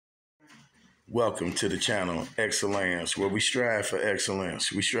Welcome to the channel Excellentz, where we strive for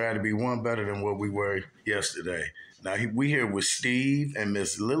excellence. We strive to be one better than what we were yesterday. Now, we here with Steve and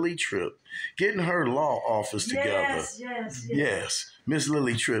Miss Lily Tripp, getting her law office together. Yes. Miss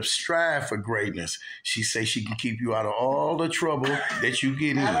Lily Tripp strive for greatness. She say she can keep you out of all the trouble that you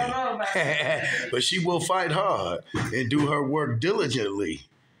get in. I don't know about that. But she will fight hard and do her work diligently.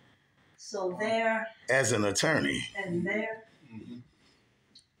 So there. As an attorney. And there. Mm-hmm.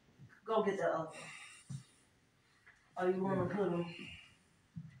 Go get the other. Or you want to put them?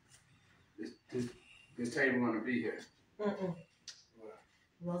 This table want to be here.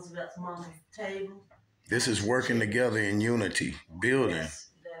 Roosevelt's mama's table. This is working together in unity, building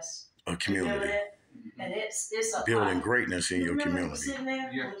that's a community. And it's a building greatness in your remember community. Sitting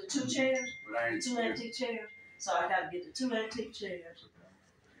there with the two chairs, the two antique chairs. So I got to get the two antique chairs.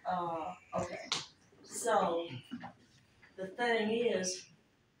 Okay. So the thing is,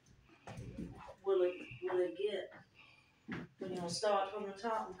 will it get? We're gonna start from the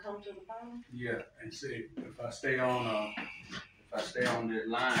top and come to the bottom. Yeah, and see if I stay on this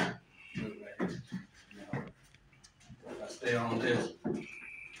line, look like this, if I stay on this.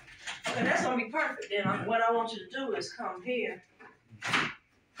 Okay, that's gonna be perfect. Then what I want you to do is come here.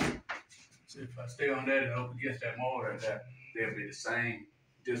 See if I stay on that and up against that motor, they'll be the same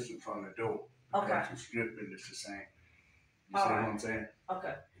distance from the door. Okay. Two stripping is the same. You see what I'm saying?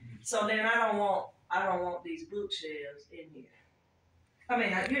 Okay. So then I don't want these bookshelves in here. I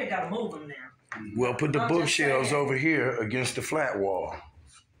mean, you ain't got to move them now. Well, put the bookshelves over here against the flat wall.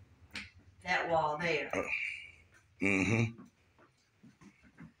 That wall there. Mm-hmm.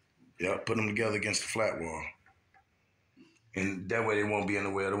 Yeah, put them together against the flat wall. And that way they won't be in the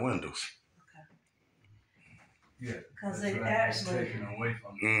way of the windows. Okay. Yeah. Because they actually... taken away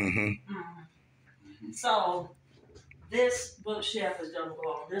from Mm-hmm. So... this bookshelf is going to go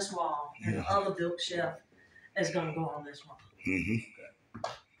on this wall, and the other bookshelf is going to go on this wall. Mm-hmm.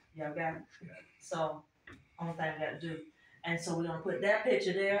 Y'all got it? So, only thing we got to do. And so we're going to put that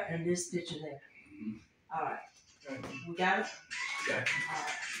picture there and this picture there. All right. We got it? Okay. All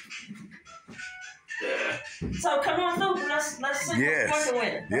right. So come on through. Let's see what we're working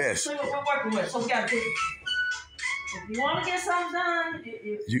with. Let's see what we're working with. So we got to do. If you want to get something done,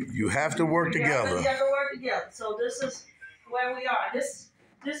 you have to work together. You have to work together. So this is where we are. This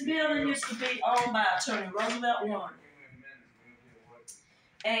building used to be owned by Attorney Roosevelt Warren.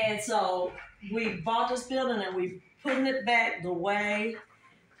 And so we bought this building and we putting it back the way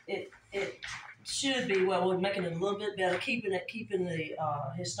it should be. Well, we're making it a little bit better, keeping the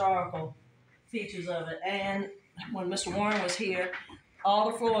historical features of it. And when Mr. Warren was here,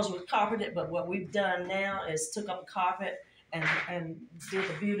 all the floors were carpeted, but what we've done now is took up a carpet and did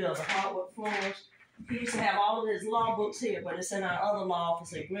the beauty of the hardwood floors. He used to have all of his law books here, but it's in our other law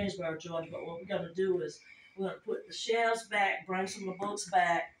office in Greensboro, Georgia. But what we're going to do is we're going to put the shelves back, bring some of the books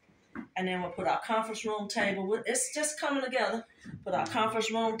back, and then we'll put our conference room table. It's just coming together. Put our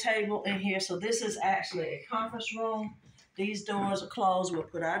conference room table in here. So this is actually a conference room. These doors are closed. We'll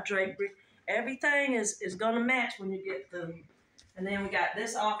put our drapery. Everything is going to match when you get the... And then we got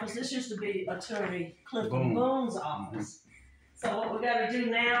this office. This used to be Attorney Clifton Boone's office. So what we got to do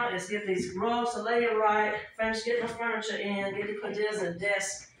now is get these rugs to lay it right, finish getting the furniture in, get the credits and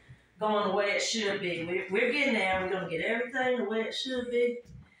desk going the way it should be. We're getting there. We're going to get everything the way it should be.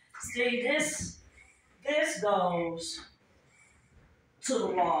 See, this goes to the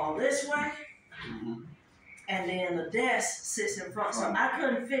wall this way, and then the desk sits in front. So I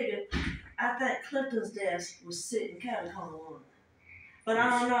couldn't figure. I think Clifton's desk was sitting kind of on. But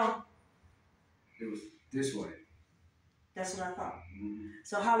I don't know. It was this way. That's what I thought.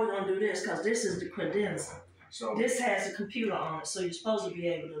 So how are we going to do this? Because this is the credenza. So this has a computer on it, so you're supposed to be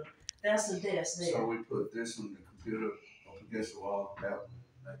able to, that's the desk there. So we put this on the computer up against the wall, that one,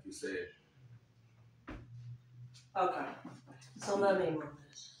 like you said. Okay. So let me move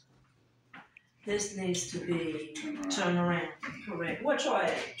this. This needs to be turned around. Correct. What Troy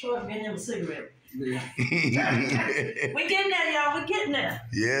at? Troy getting him a cigarette. Yeah. We getting there, y'all. We getting there.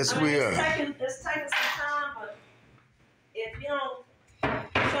 Yes, we are. It's taking some time, but if you don't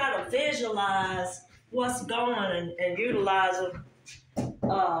try to visualize what's going and utilizing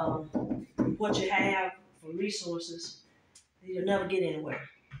what you have for resources, you'll never get anywhere.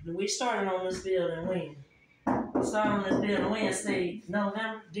 We started on this building Wednesday,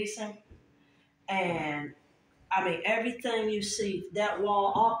 November, December, and I mean everything you see, that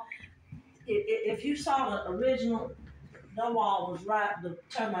wall. If you saw the original, that wall was right. The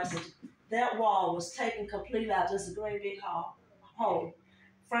termites, that wall was taken completely out. Just a great big hole,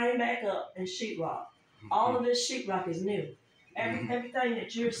 framed back up, and sheetrock. All of this sheetrock is new. Everything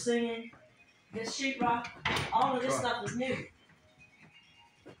that you're seeing This sheetrock, all of this stuff is new.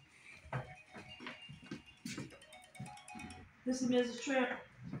 This is Mrs. Tripp.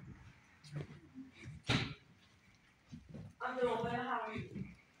 I'm doing well. How are you?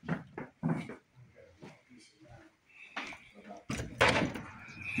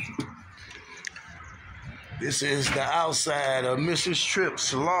 This is the outside of Mrs.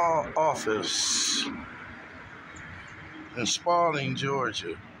 Tripp's law office in Sparta,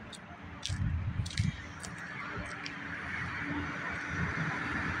 Georgia.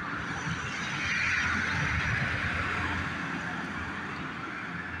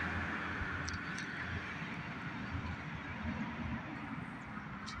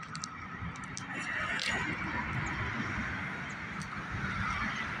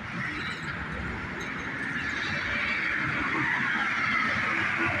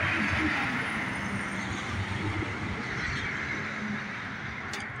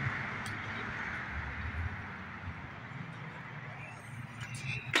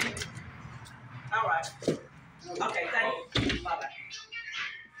 All right. Okay, thank you. Bye-bye.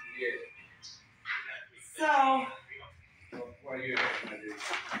 Yeah. So, Why you at?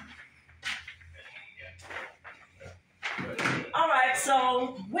 all right,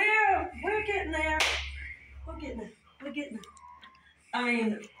 so we're getting there. We're getting there. I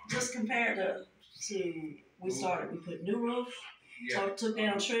mean, just compared to we put new roof, took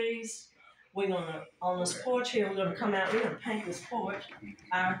down trees. We're gonna, on this porch here, we're gonna come out, we're gonna paint this porch.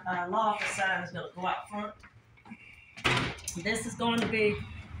 Our law office sign is gonna go out front. This is going to be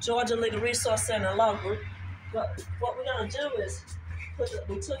Georgia Legal Resource Center Law Group. But what we're gonna do is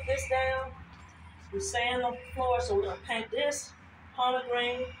we took this down, we sand the floor, so we're gonna paint this, hunter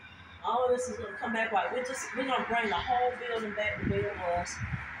green. All of this is gonna come back white. We're gonna bring the whole building back to where it was.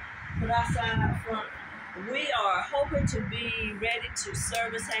 Put our sign out front. We are hoping to be ready to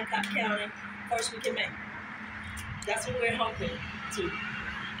service Hancock County first week in May. That's what we're hoping to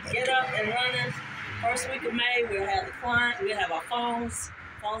get up and running. First week of May, we'll have the client, we'll have our phones.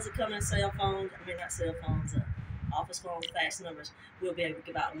 Phones are coming, cell phones, not cell phones, office phones, fax numbers. We'll be able to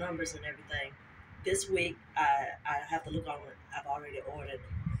give out numbers and everything. This week, I have to look on it. I've already ordered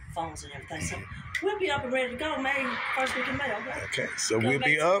phones and everything. So we'll be up and ready to go first week in May, okay? Okay, so we'll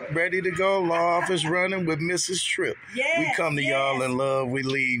be up, ready to go. Law office running with Mrs. Tripp. Yes, we come to y'all in love. We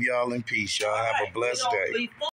leave y'all in peace. Y'all have a blessed day.